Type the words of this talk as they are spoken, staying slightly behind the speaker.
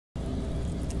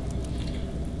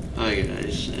Hi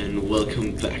guys, and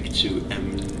welcome back to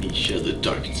Amnesia, the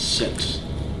Dark Descent.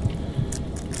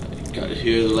 I got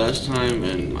here the last time,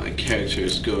 and my character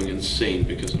is going insane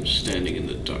because I'm standing in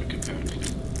the dark, apparently.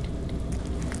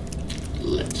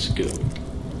 Let's go.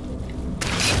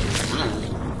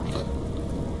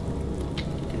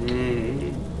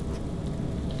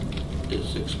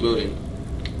 It's exploding.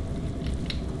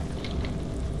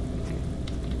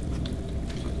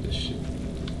 Fuck this shit.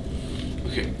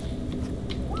 Okay.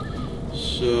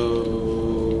 So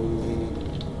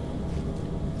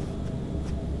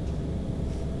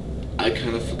I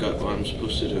kind of forgot what I'm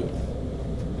supposed to do.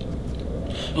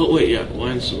 Oh wait, yeah,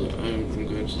 wine cellar. I'm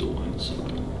going to the wine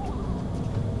cellar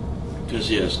because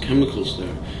he has chemicals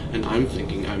there, and I'm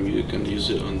thinking I'm gonna use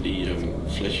it on the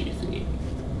fleshy thingy.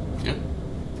 Yeah.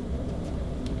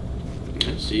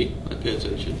 Yeah. See, I pay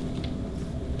attention.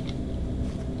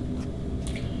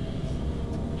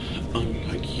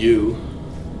 Unlike you.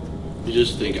 You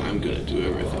just think I'm gonna do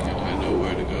everything and I know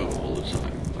where to go all the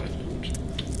time. I don't.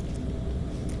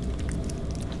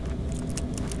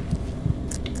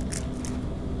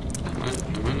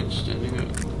 Am I not standing up?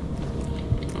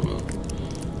 Oh well.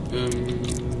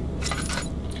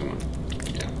 Come on.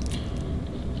 Yeah.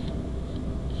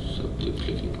 So blue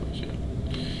clicking noise, yeah.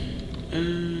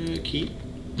 Key.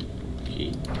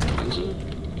 Key. Answer.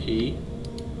 Key.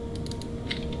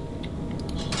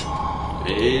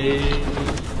 Hey.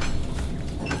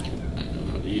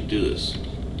 You do this.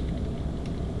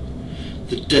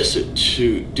 The desert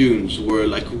dunes were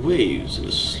like waves in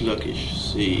a sluggish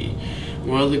sea.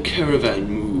 While the caravan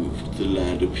moved, the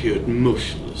land appeared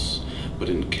motionless, but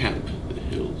in camp the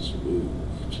hills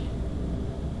moved.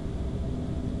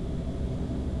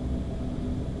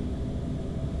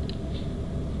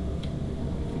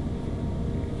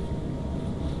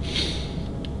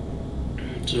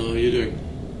 So how are you doing?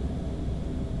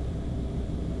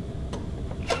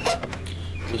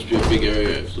 Must be a big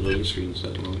area if the loading screen's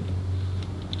that long.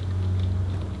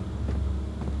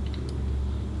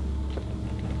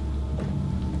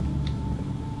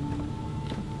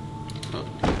 Oh,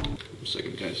 a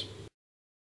second, guys.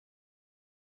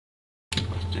 Oh,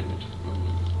 damn it. Oh.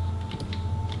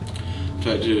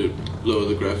 Tried to lower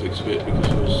the graphics a bit because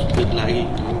it was a bit laggy.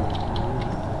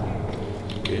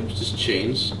 Okay, it's just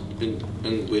chains and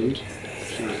wind. So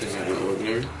nothing out of the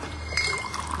ordinary.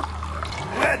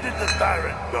 Where did the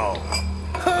tyrant go?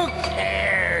 Who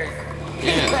cares?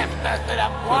 He left us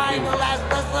enough wine to last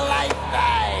us a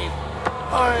lifetime.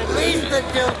 Or at least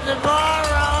until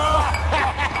tomorrow.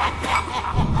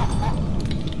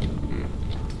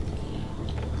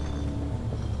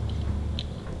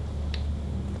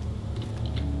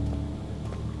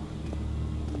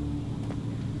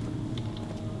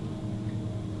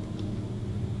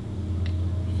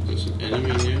 There's an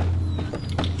enemy here.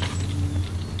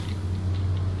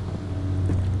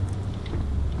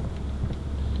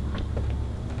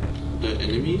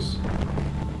 Enemies? I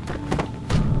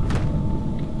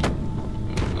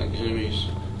don't like enemies.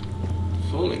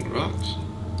 Falling rocks.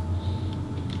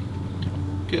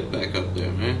 Get back up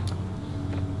there, man.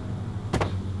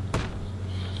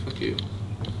 Fuck you.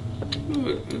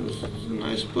 Look, this is a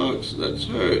nice box. That's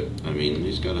hurt. I mean,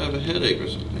 he's gotta have a headache or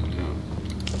something now.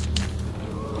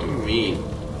 You're mean.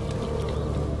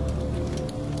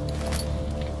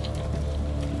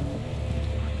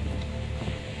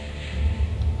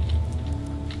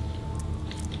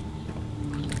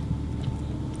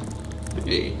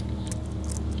 Hey,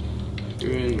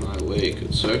 you're in my way,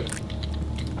 good sir.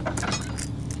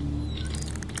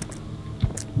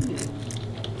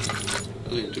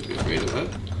 Nothing to be afraid about.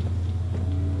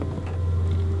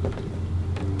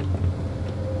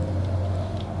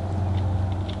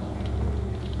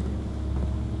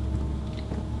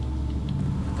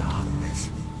 Darkness.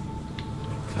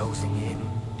 Closing in.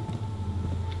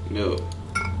 No.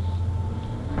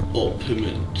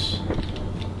 Opiment.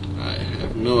 I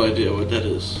have no idea what that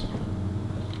is.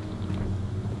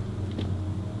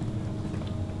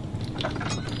 I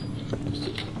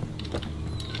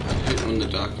hate when the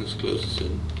darkness closes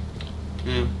in.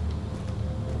 Yeah.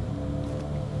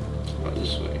 About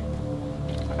this way.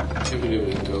 I can't believe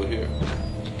we can go here.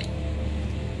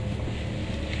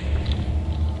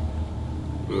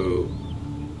 Whoa.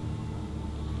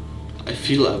 I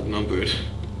feel outnumbered.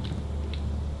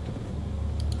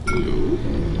 Hello?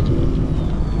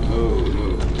 No.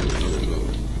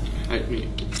 Hide me.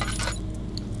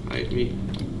 Hide me.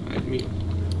 Hide me.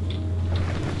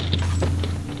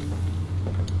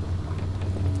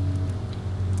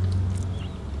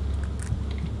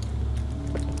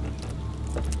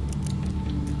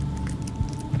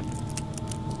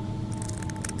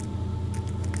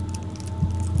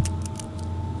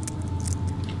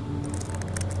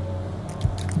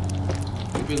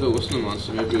 Maybe there wasn't a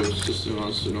monster, maybe it was just a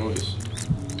monster noise.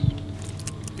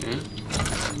 Yeah?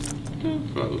 Yeah,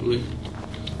 probably.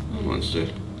 A monster.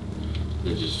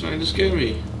 They're just trying to scare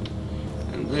me.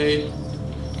 And they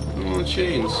want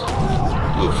chains.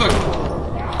 Oh fuck!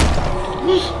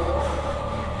 What?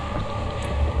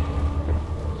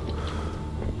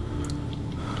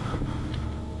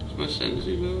 Is my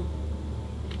sanity low?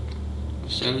 My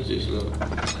sanity is low.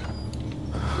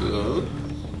 Hello?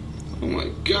 Oh my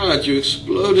god, you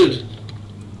exploded!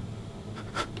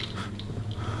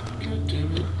 God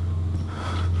damn it.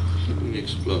 How did you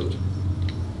explode?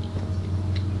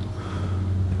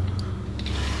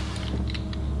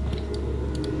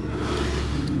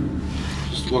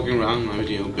 Just walking around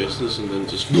minding your own business and then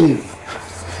just boom!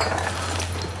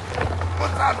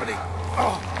 What's happening?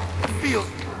 Oh, it feels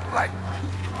like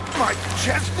my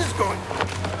chest is going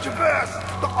to burst.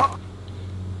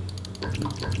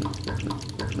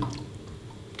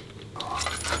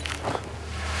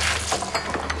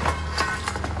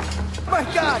 My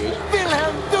God!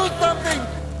 Wilhelm, do something!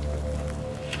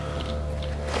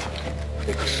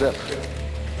 Except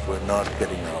we're not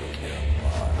getting out of here.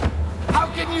 How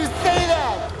can you say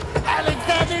that?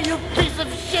 Alexander, you piece of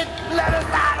shit! Let us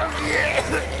out of here!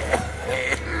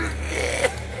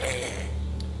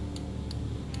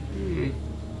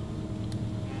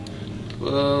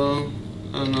 Well,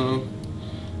 I don't know.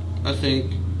 I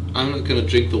think I'm not gonna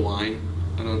drink the wine.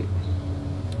 I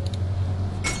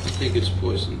think it's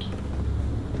poisoned.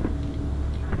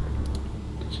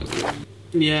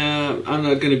 Yeah, I'm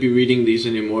not gonna be reading these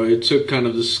anymore. It took kind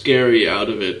of the scary out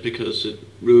of it because it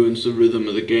ruins the rhythm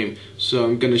of the game. So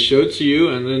I'm gonna show it to you,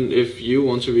 and then if you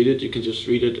want to read it, you can just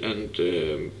read it, and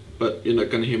but you're not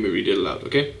gonna hear me read it aloud,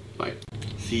 okay? Bye.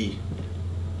 See.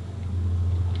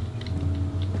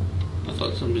 I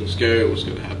thought something scary was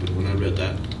gonna happen when I read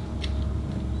that.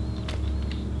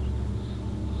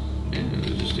 And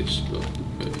it just exploded.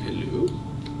 Hello?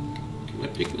 Can I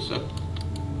pick this up?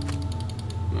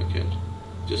 No, I can't.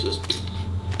 Just as...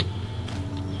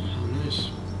 How nice.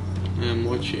 And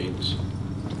more chains.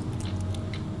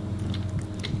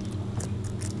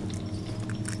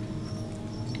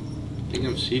 I think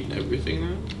I've seen everything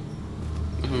now.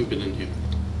 I haven't been in here.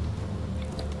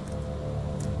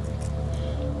 I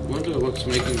wonder what's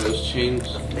making those chain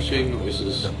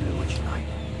noises.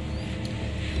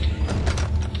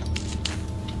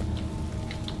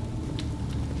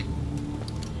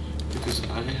 Because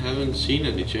I haven't seen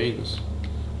any chains.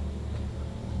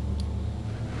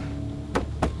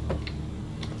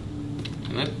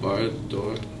 Can I bar the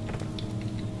door?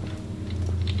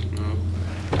 No.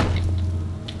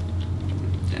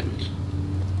 Damn it.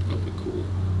 That'd be cool.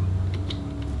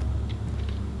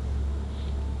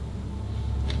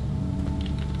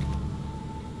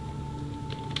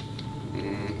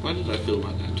 Why did I fill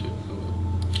my lantern? Oh well.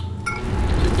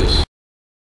 Take this.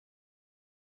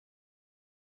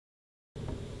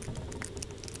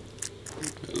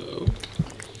 Hello?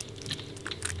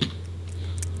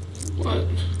 What?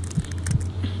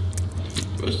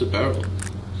 Where's the barrel?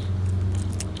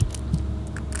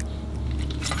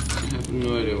 I have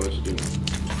no idea what to do now.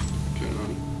 Turn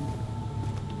on.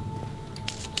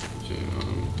 Turn on.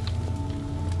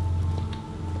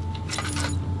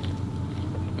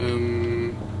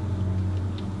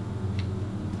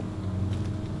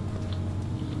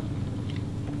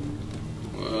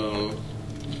 Well,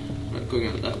 I'm not going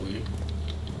out that way.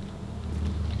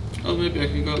 Oh, maybe I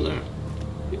can go there.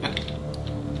 Yeah,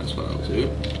 that's what I'll do.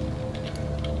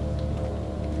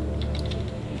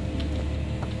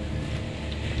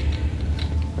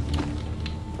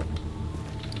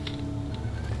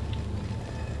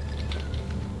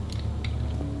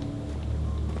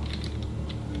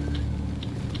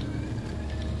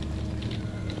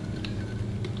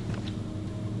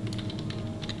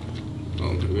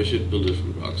 Oh, maybe I should build it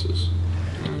from boxes.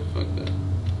 Fuck that.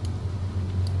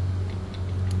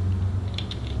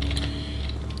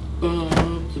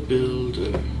 Bob the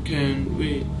Builder, can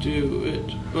we do it,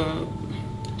 Bob?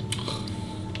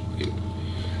 Okay.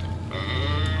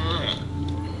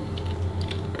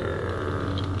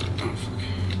 Oh, fuck.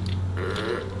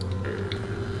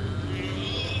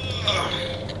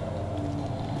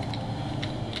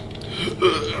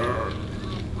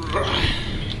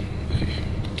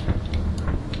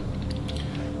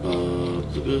 Bob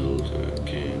the Builder,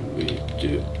 can we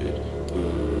do it?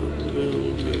 Bob the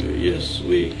Builder, yes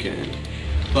we can.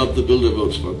 Bob the Builder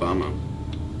votes for Obama.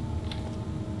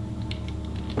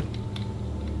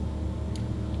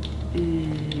 We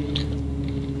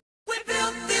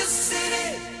built this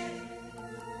city.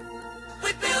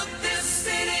 We built this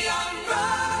city on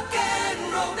rock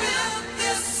and roll. Built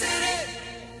this city.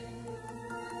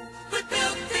 We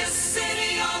built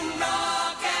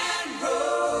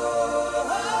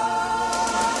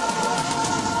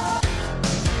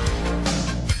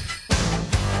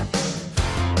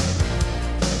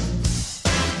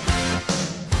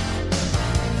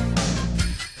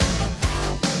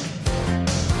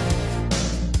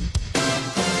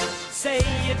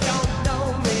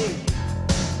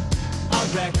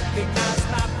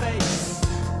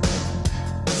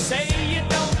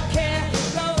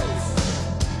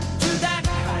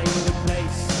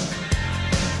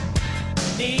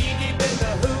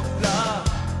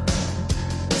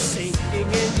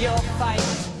fight.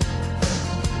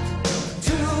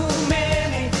 Too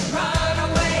many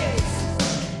runaways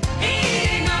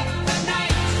eating up the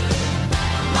night.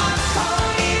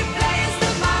 Marconi plays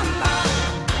the mama.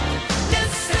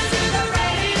 Listen to the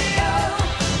radio.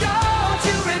 Don't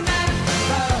you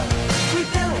remember? We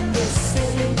built this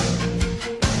city.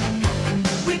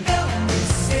 We built this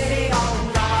city on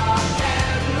rock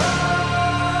and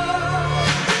roll.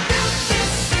 We built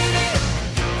this city.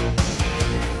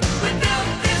 We built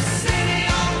this city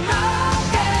on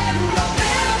rock and roll.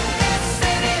 Built this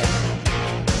city.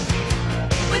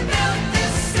 We built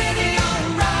this city on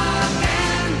rock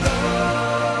and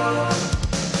roll.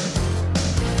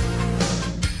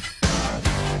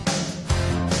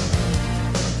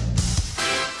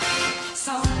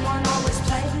 Someone always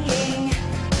playing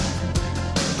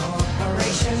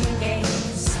corporation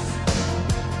games.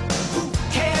 Who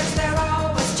cares? They're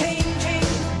always changing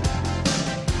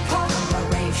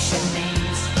corporation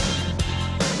names.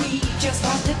 We just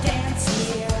want to dance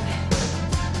here.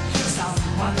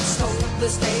 Someone stole the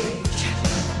stage.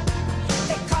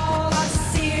 They call us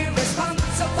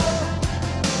irresponsible.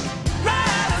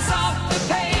 Write us off the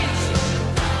page.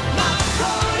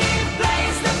 Marconi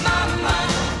plays the mama.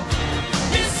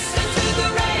 Listen to the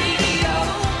radio.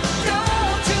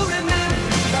 Don't you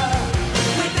remember?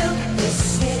 We built this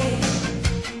city.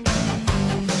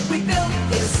 We built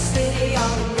this city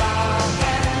on rock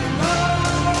and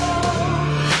roll.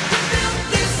 We built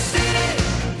this city.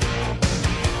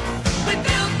 We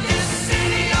built this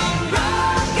city on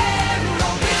rock and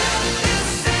roll. Built this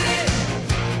city.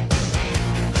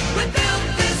 We built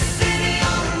this city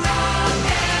on rock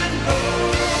and roll.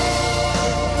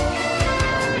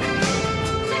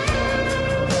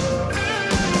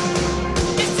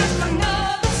 It's just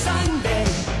another Sunday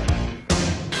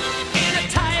in a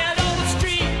tired old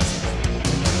street.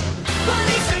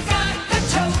 Police have got the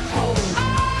chokehold.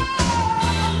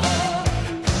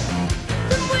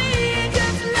 And we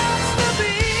just lost the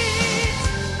beat.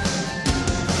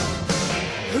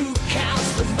 Who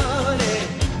counts the money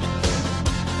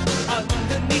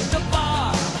underneath the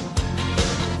bar?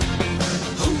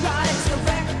 Who rides the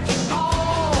wrecking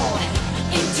ball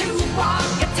into our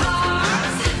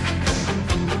guitars?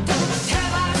 Don't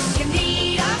tell us you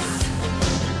need us,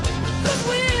 'cause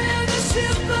we're the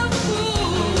ship of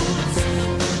fools,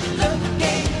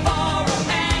 looking for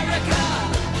America,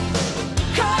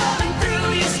 calling through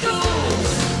your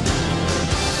schools.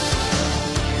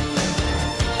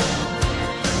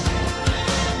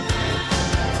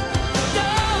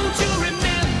 Don't you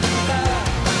remember?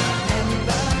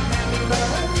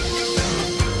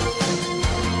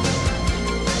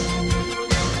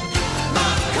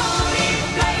 Marconi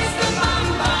plays the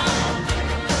mama.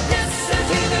 Listen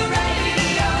to the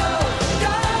radio.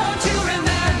 Don't you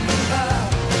remember?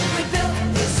 We built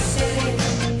this city.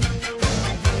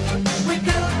 We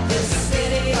built this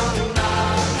city on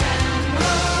rock and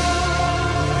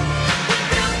roll. We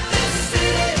built this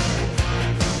city.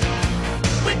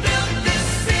 We built this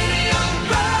city on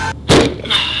rock.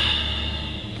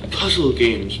 Puzzle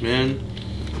games, man.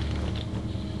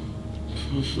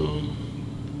 Puzzle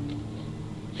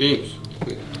games.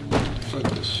 Wait, fuck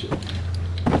this shit.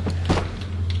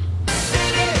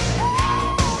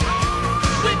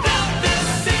 We built this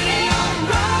city on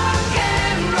rock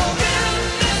and roll. Built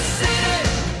this city.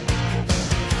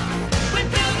 We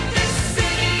built this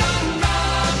city on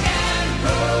rock and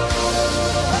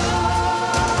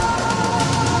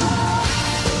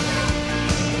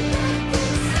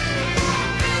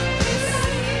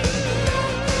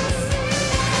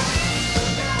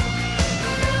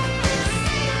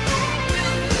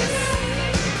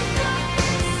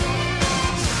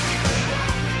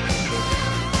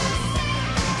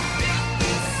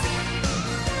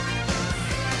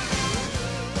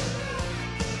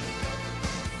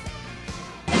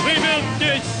We built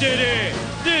this city,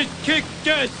 this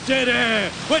kick-ass city.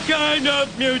 What kind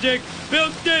of music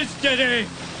built this city?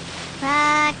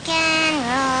 Rock and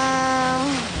roll.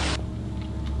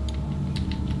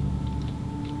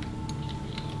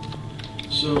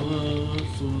 So hard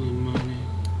for the money.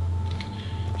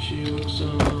 She works so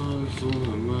hard for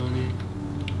the money.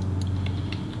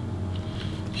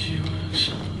 She works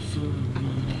hard for the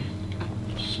money.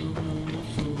 So hard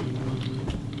for the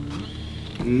money.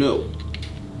 No.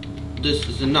 This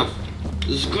is enough.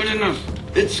 This is good enough.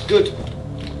 It's good.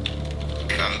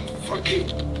 God fucking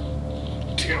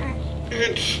damn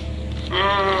it.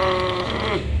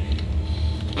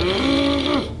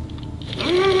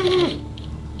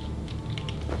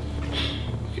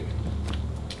 Okay.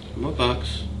 My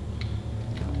box.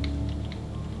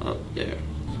 Up there.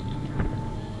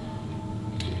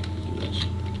 Okay, let's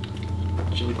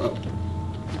jump up.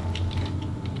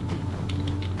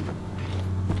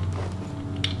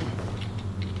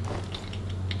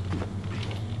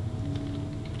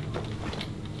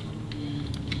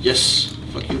 Yes!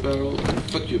 Fuck you, Barrel.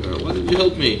 Fuck you, Barrel. Why did you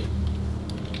help me?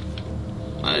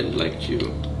 I liked you.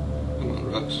 Come on,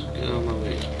 Rocks. Get out of my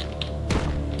way.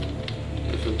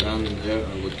 If I fell down in there,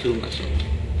 I would kill myself.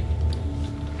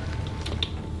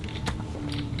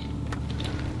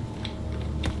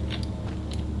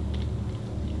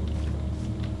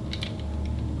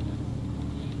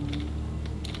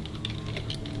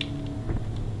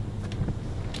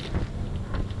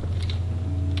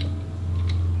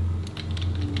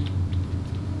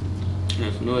 I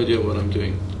have no idea what I'm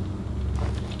doing.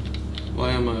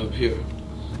 Why am I up here?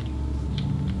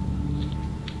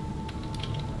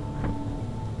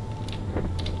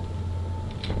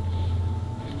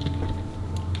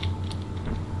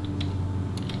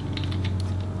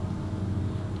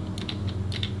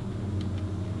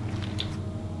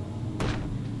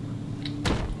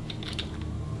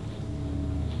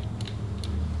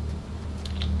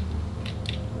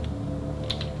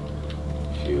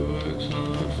 She works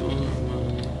hard for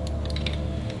money,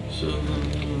 so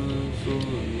hard for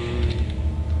money.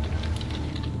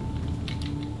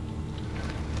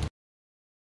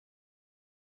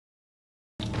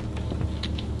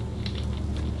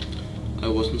 I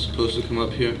wasn't supposed to come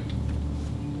up here.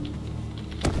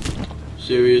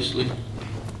 Seriously?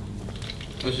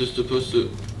 I was just supposed to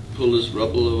pull this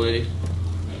rubble away.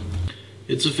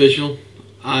 It's official.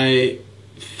 I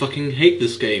fucking hate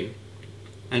this game.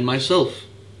 And myself.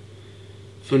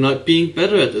 For not being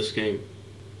better at this game.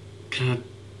 God.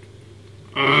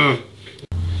 Ugh.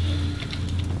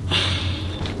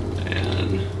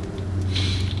 Man.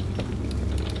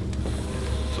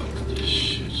 Fuck this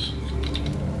shit.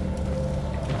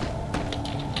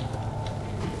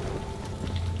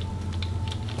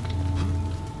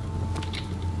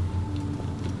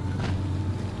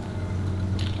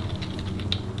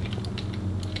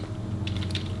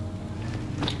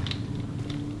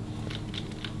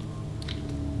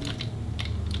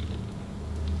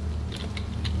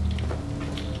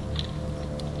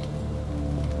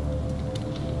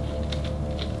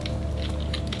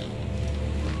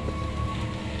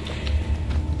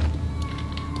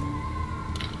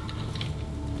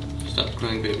 Stop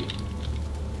crying, baby.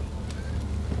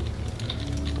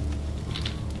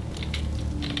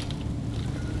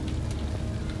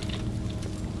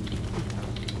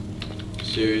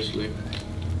 Seriously?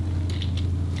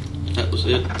 That was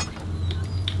it?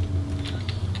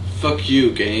 Fuck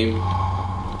you, game.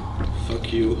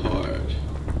 Fuck you hard.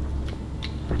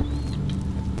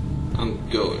 I'm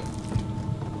going.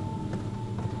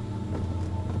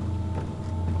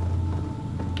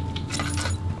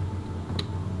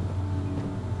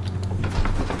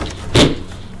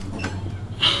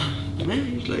 Man,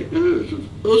 he's like, oh,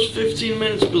 it was 15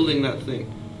 minutes building that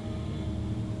thing.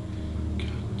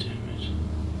 God damn it.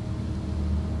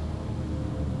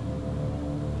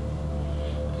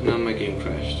 Now my game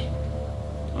crashed.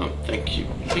 Oh, thank you.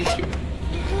 Thank you.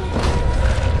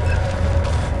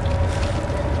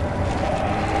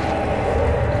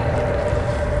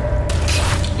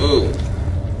 Oh.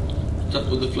 Stop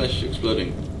with the flesh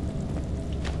exploding.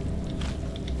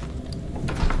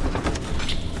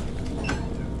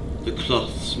 The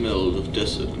cloth smelled of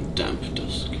desert and damp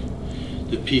dusk.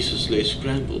 The pieces lay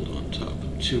scrambled on top.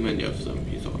 Too many of them,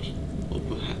 he thought. Or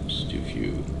perhaps too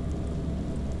few.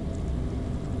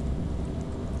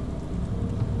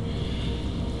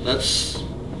 That's...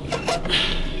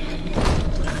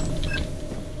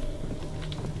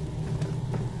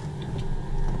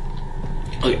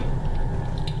 Okay.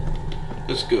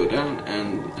 Let's go down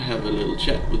and have a little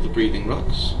chat with the breathing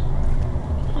rocks.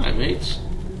 Hi, mates.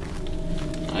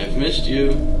 I've missed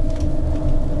you.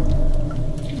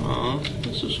 Aw,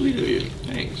 that's so sweet of you.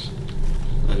 Thanks.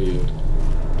 Love you.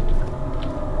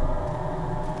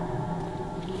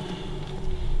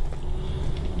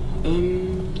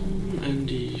 And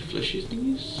the fleshy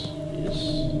things? Yes.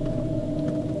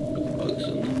 With bugs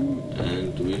on them.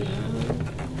 And we have...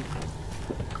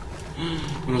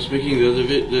 When I was making the other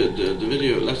the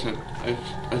video last time,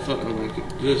 I thought I could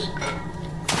do this.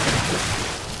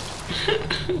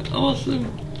 Awesome.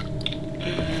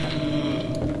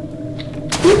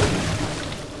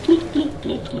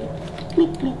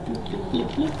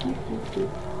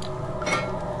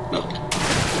 No.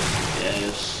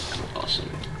 Yes.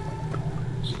 Awesome.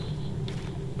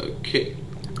 Okay.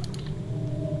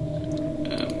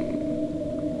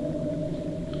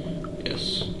 Yes.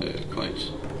 Quite.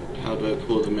 How do I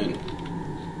pour them in?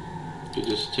 You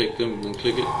just take them and then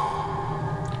click it.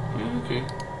 Yeah. Okay.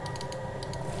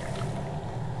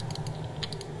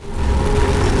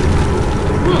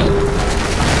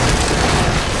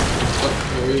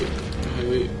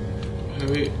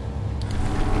 Hurry.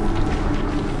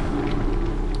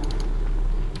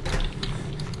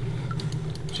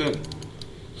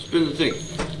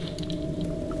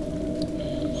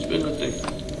 spin the thing.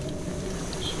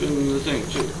 Spin the thing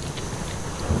too.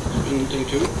 Spin the thing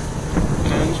too.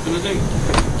 And spin the thing.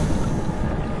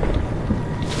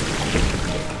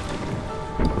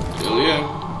 Hell yeah.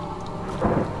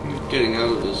 I'm getting out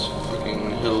of this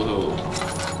fucking hellhole.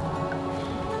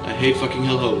 I hate fucking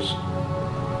hellholes.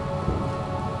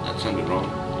 That sounded wrong.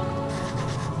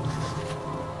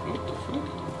 What the fuck?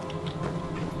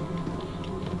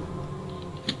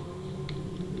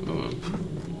 Oh.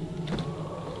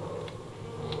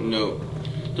 No.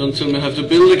 Don't tell me I have to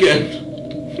build again.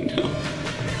 No.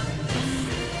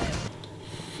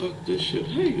 Fuck this shit.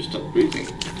 Hey, you stop breathing.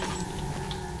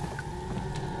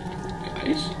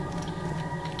 Guys?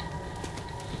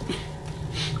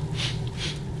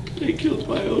 They killed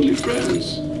my only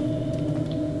friends.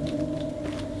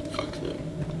 Fuck them.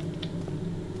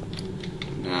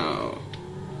 Now,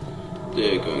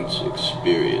 they're going to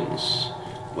experience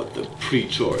what the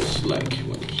Preacher is like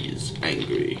when he is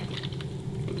angry.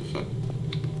 What the fuck?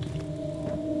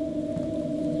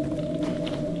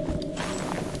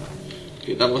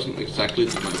 Okay, that wasn't exactly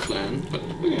my plan, but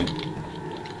okay.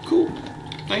 Cool.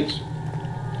 Thanks.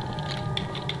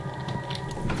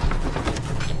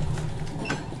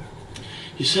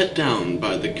 He sat down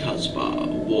by the Casbah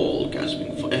wall,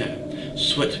 gasping for air.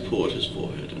 Sweat poured his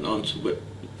forehead and onto wet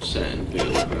sand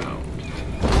veiled ground.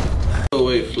 Go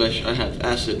away, flesh. I have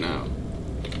acid now.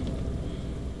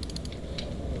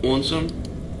 Want some?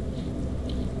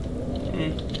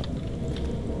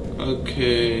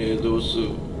 Okay, there was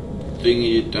a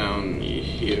thingy down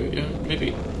here. Yeah,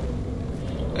 maybe.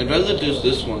 I'd rather do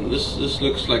this one. This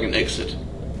looks like an exit.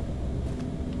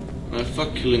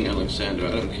 Fuck killing Alexander.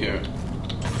 I don't care.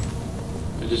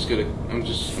 I'm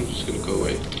just gonna go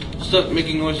away. Stop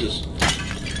making noises.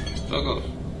 Fuck off.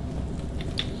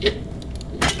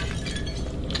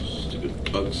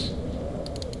 Stupid bugs.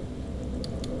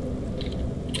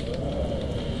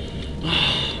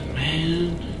 Oh,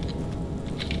 man.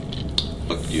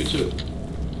 Fuck you too.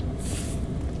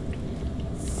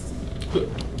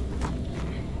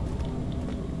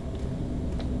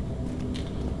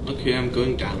 Okay, I'm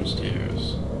going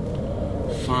downstairs.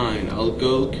 Fine, I'll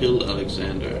go kill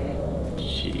Alexander.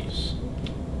 Jeez.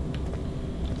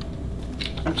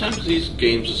 Sometimes these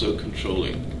games are so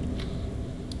controlling.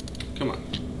 Come on.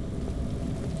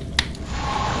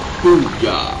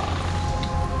 Booyah!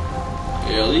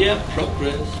 Hell yeah,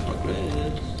 progress.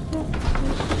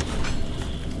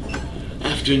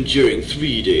 After enduring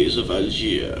 3 days of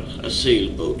Algiers, a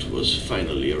sailboat was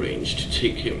finally arranged to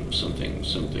take him something.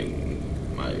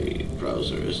 My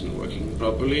browser isn't working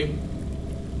properly.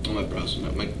 Oh, my browser,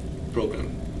 not my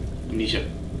program. Amnesia.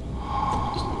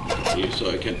 Isn't working properly, so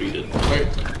I can't read it. Sorry.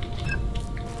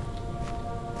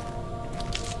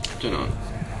 Turn on.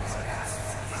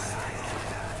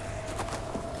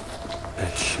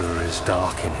 It sure is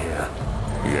dark in here.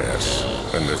 Yes,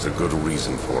 and there's a good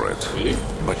reason for it. Really?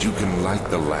 But you can light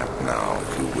the lamp now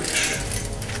if you wish.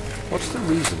 What's the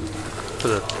reason? For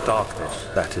the darkness,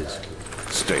 that is.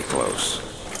 Stay close.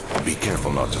 Be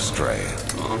careful not to stray.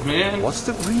 Oh man. What's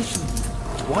the reason?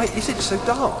 Why is it so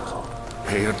dark?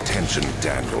 Pay attention,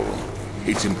 Daniel.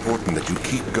 It's important that you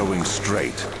keep going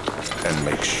straight and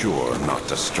make sure not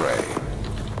to stray.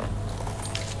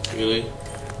 Really?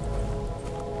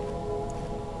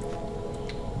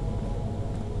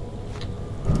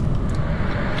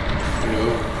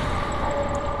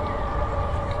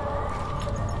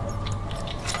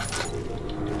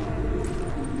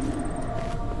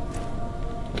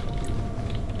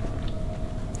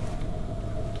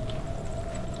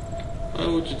 Why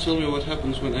would you tell me what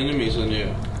happens when enemies are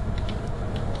near?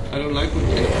 I don't like when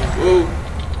Whoa!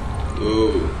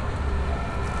 Whoa.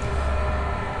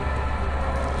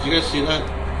 Did you guys see that?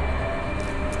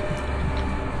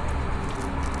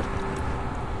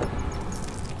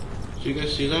 Did you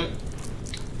guys see that?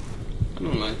 I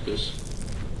don't like this.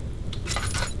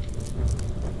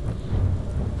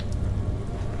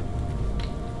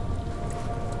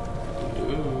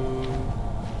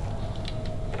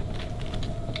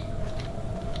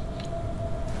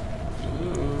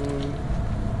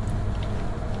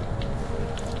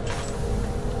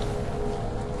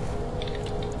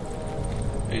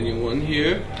 Anyone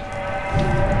here?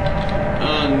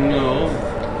 No.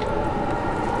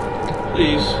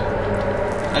 Please.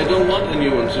 I don't want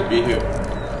anyone to be here.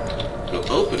 No,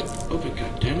 open,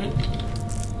 god damn it.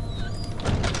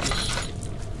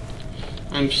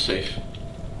 I'm safe.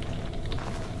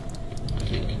 I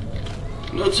think.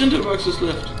 No tinderboxes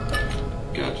left.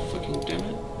 God fucking damn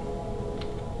it.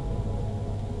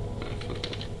 Fuck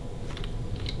that.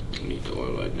 I need the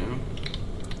oil right now.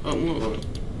 Oh, more oil.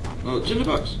 Oh,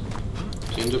 tinderbox.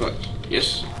 Tinderbox.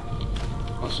 Yes.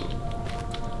 Awesome.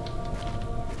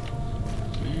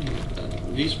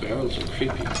 Man, these barrels are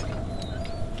creepy.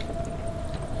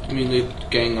 I mean, they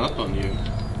gang up on you.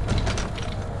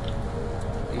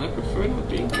 And I prefer not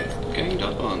being ganged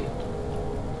up on.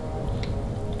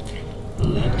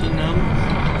 Platinum.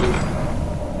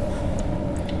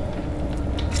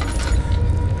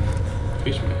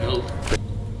 Increase my health.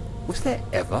 Was there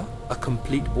ever a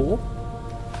complete orb?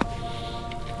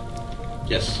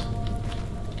 Yes.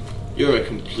 You're a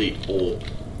complete orb.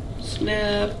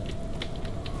 Snap!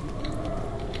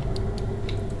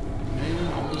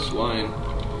 Man, all this wine.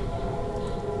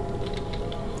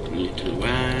 Little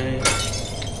wine.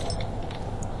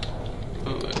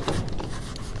 Oh,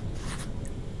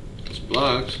 it's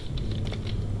blocked.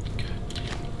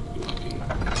 Goddamn, blocking.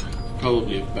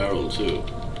 Probably a barrel too.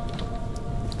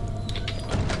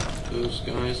 Those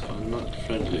guys are not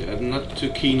friendly. I'm not too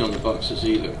keen on the boxes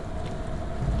either.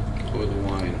 Or the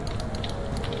wine.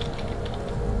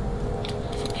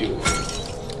 Fuck you, wine.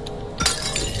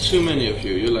 Too many of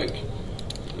you. You're like...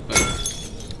 I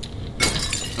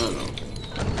don't know.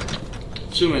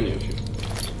 Too many of you.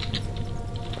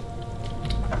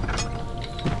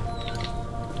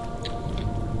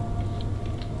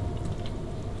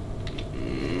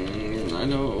 I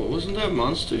know. Wasn't there a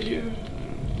monster here?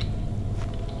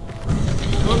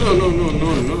 Oh no no no no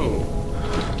no!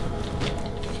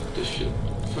 Fuck this shit.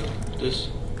 Fuck this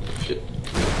shit.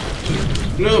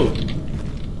 No!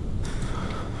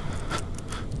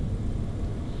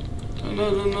 Oh,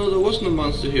 no, there wasn't a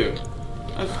monster here.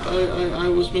 I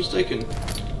was mistaken.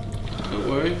 Don't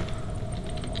worry.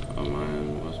 Oh my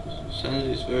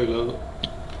sanity is very low.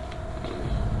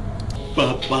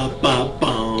 Ba ba ba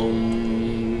bum.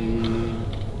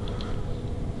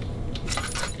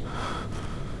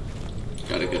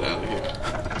 Gotta get out of here.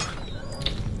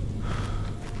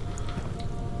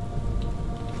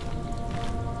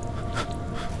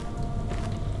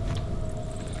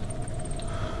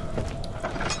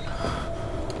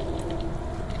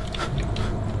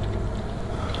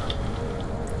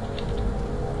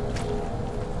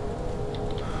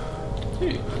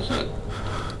 Hey, what's that?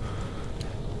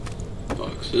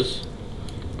 Boxes.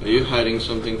 Are you hiding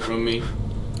something from me?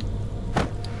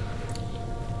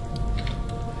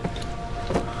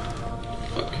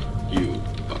 Fuck you,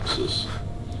 boxes.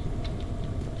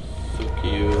 Fuck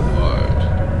you hard.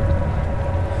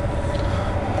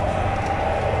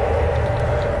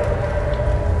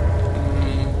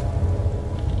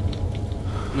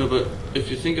 No, but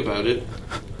if you think about it,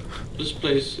 this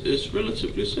place is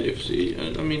relatively safe, see?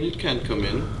 I mean, it can't come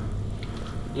in.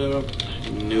 I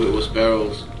knew it was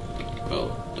barrels.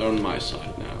 Well, they're on my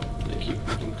side now. They keep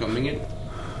them coming in.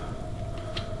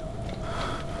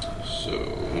 So...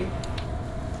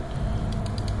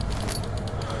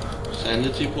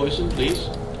 sanity poison, please?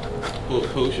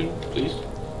 Potion, please?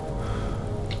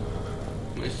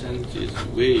 My sanity is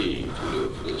way too low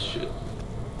for this shit.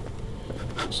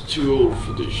 It's too old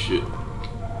for this shit.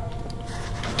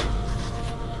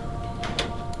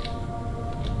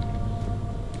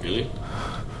 Really?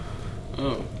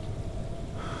 Oh.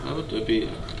 How would there be...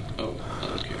 oh, I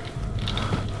don't care.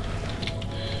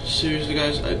 Seriously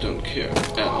guys, I don't care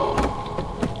at all.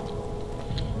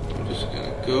 I'm just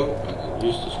gonna go and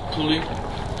use this pulley.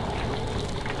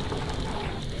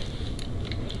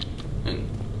 And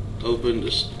open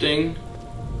this thing.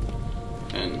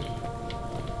 And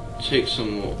take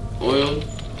some more oil.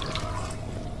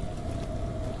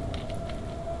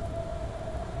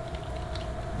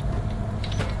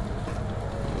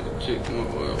 Take more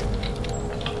oil.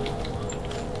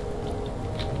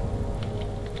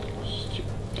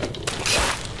 Stupid.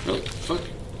 No, fuck.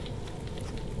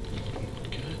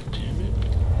 God damn it.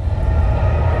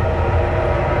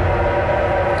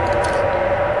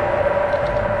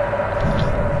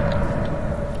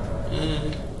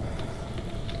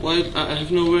 Why? I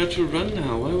have nowhere to run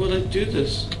now. Why would I do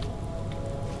this?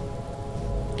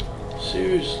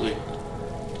 Seriously.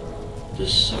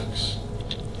 This sucks.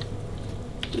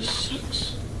 This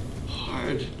sucks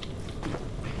hard.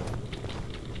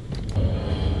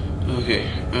 Okay,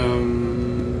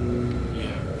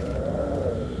 yeah.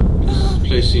 This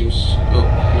place seems... oh,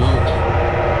 no.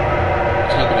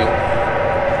 What's happening?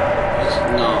 It's...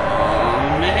 no,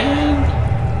 man!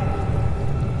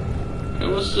 And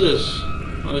what's this?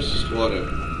 Oh, it's just water.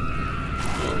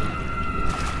 Oh.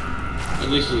 At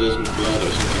least it isn't blood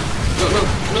or something.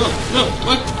 No,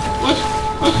 what?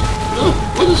 No,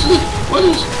 what is it? What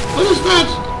is that?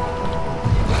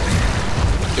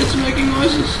 It's making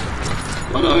noises.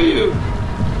 What are you?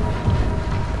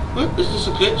 What? Is this a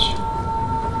glitch?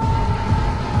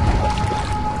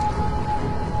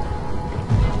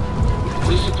 Is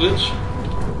this a glitch?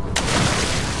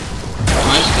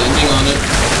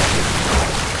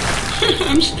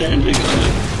 I'm standing on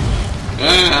it.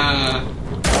 Ah!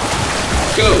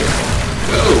 Go!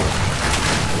 Go!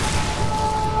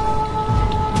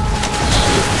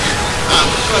 Ah,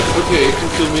 fuck! Okay, it can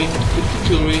kill me. It can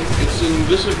kill me. It's an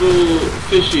invisible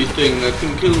fishy thing that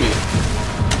can kill me.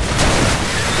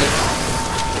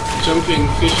 That jumping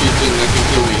fishy thing that can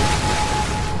kill me.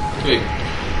 Okay.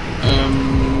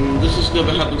 This has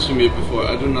never happened to me before.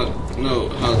 I do not know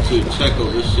how to tackle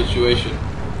this situation.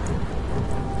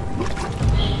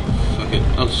 Fuck it,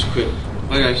 I'll just quit.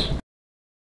 Bye guys.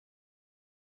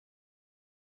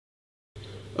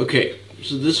 Okay,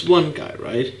 so this one guy,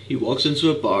 right? He walks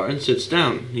into a bar and sits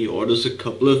down. He orders a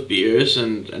couple of beers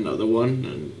and another one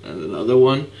and another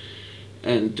one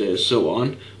and so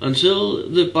on until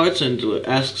the bartender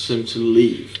asks him to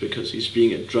leave because he's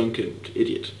being a drunken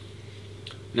idiot.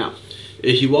 Now,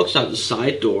 he walks out the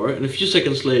side door, and a few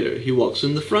seconds later, he walks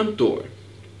in the front door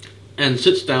and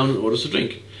sits down and orders a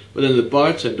drink. But then the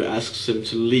bartender asks him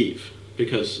to leave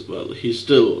because, well, he's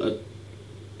still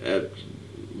a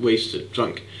wasted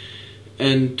drunk.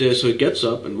 And so he gets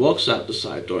up and walks out the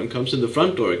side door and comes in the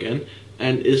front door again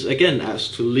and is again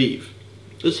asked to leave.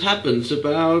 This happens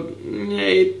about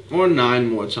 8 or 9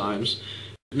 more times.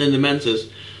 And then the man says,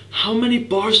 "How many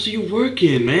bars do you work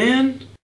in, man?"